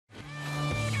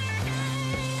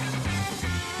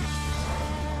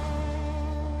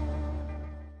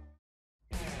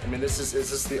mean, is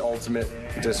this the ultimate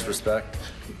disrespect?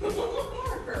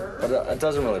 But it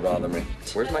doesn't really bother me.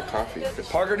 Where's my coffee?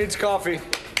 Parker needs coffee.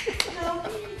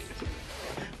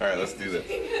 All right, let's do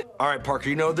this. All right, Parker,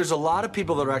 you know, there's a lot of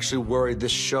people that are actually worried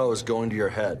this show is going to your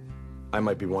head. I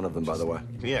might be one of them, by the way.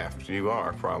 Yeah, you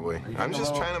are, probably. I'm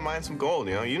just trying to mine some gold,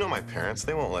 you know? You know my parents,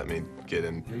 they won't let me get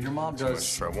in Your mom too does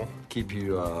much trouble. keep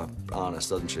you honest,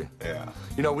 doesn't she? Yeah.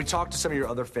 You know, we talked to some of your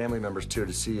other family members, too,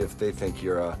 to see if they think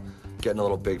you're getting a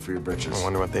little big for your britches. I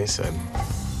wonder what they said.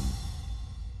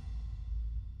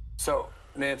 So,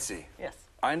 Nancy. Yes.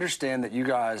 I understand that you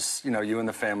guys, you know, you and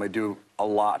the family do a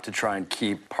lot to try and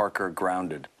keep Parker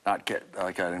grounded, not get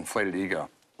like an inflated ego.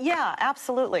 Yeah,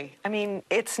 absolutely. I mean,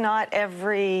 it's not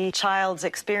every child's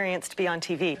experience to be on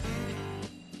TV.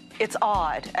 It's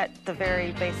odd. At the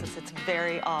very basis, it's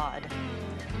very odd.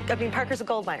 I mean, Parker's a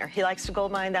gold miner. He likes to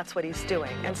gold mine. That's what he's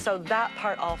doing. And so that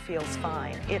part all feels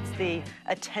fine. It's the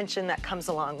attention that comes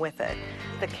along with it,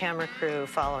 the camera crew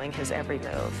following his every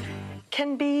move,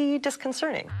 can be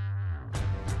disconcerting.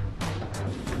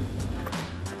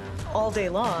 All day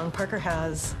long, Parker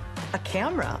has a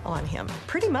camera on him,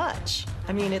 pretty much.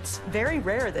 I mean, it's very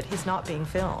rare that he's not being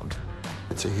filmed.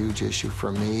 It's a huge issue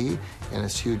for me, and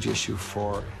it's a huge issue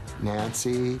for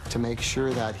Nancy to make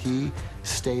sure that he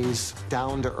stays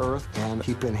down to earth and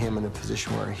keeping him in a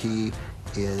position where he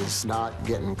is not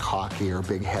getting cocky or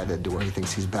big-headed to where he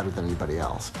thinks he's better than anybody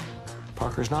else.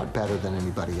 Parker's not better than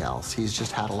anybody else. He's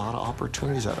just had a lot of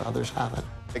opportunities that others haven't.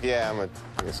 Like, yeah,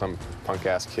 I guess I'm a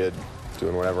punk-ass kid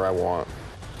doing whatever I want.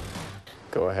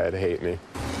 Go ahead, hate me.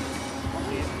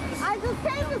 I just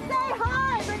came to say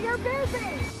hi, but you're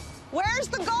busy. Where's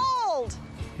the gold?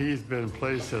 He's been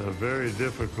placed in a very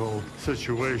difficult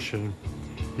situation.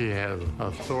 He has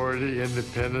authority,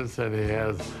 independence, and he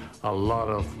has a lot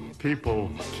of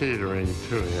people catering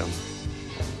to him.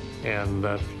 And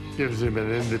that gives him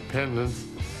an independence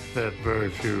that very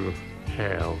few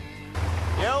have.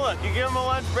 Yeah, look, you give him a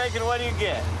lunch break, and what do you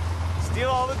get? Steal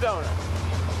all the donuts.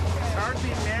 It's hard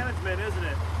being management, isn't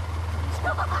it?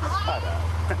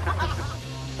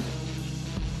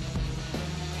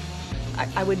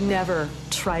 I would never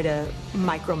try to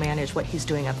micromanage what he's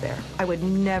doing up there. I would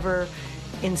never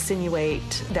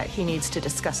insinuate that he needs to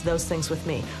discuss those things with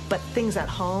me. But things at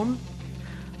home,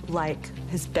 like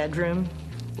his bedroom,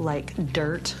 like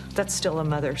dirt, that's still a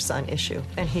mother-son issue.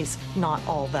 And he's not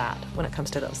all that when it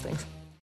comes to those things.